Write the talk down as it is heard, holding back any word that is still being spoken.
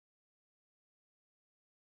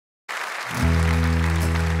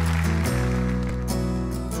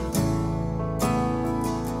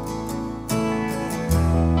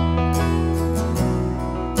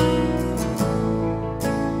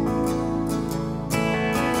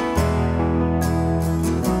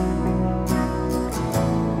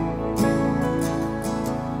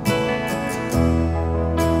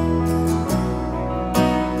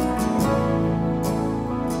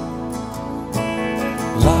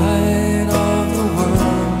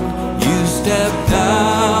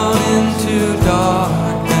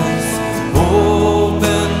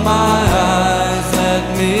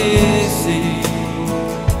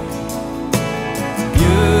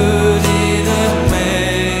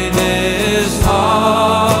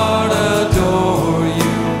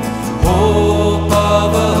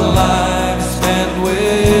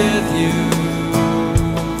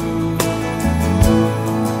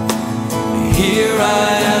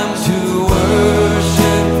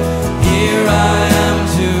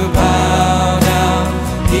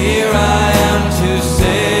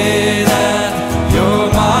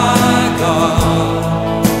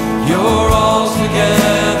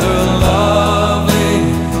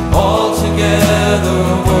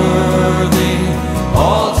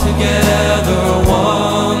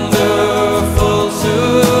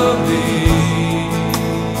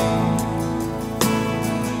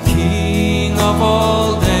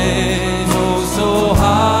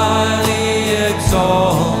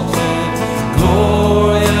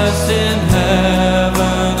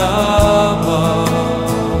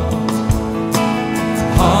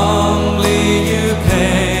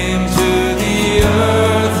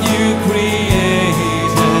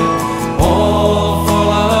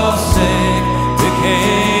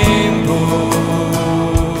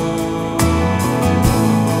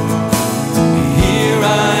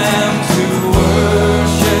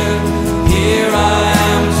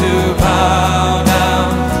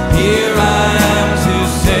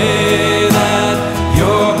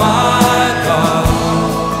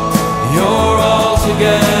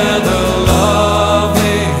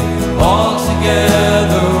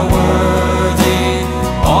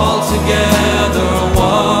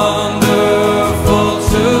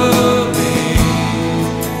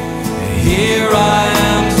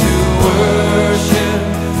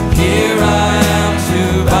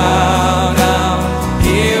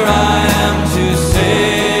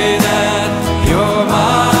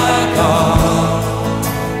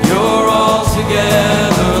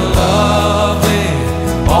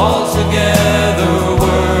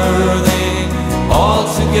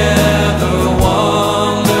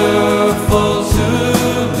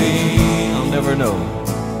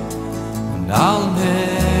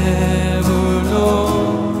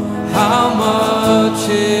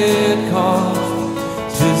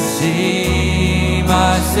see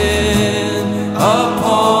my sin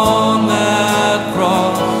upon that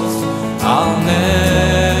cross. I'll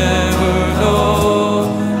never know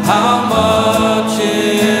how much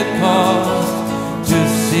it cost to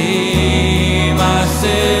see my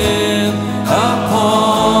sin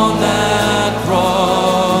upon that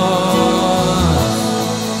cross.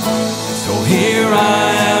 So here I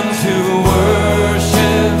am to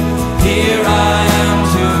worship, here I am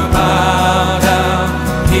to bow down,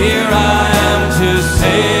 here I am to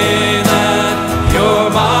say that you're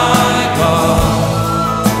my God.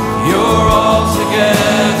 You're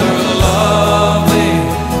altogether lovely,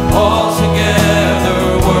 altogether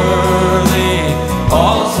worthy,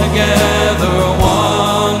 altogether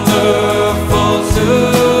wonderful to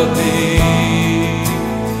me.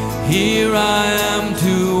 Here I am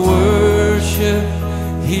to worship,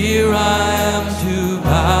 here I am to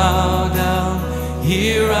bow down,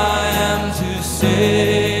 here I am to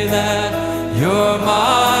say that you're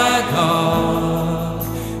my God.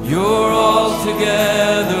 You're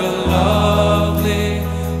altogether lovely,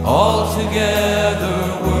 altogether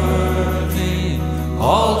worthy,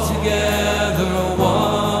 altogether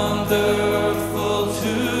wonderful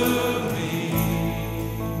to me.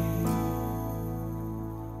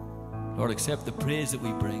 Lord, accept the praise that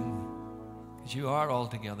we bring, because you are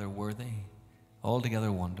altogether worthy,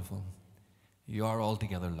 altogether wonderful. You are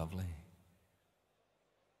altogether lovely.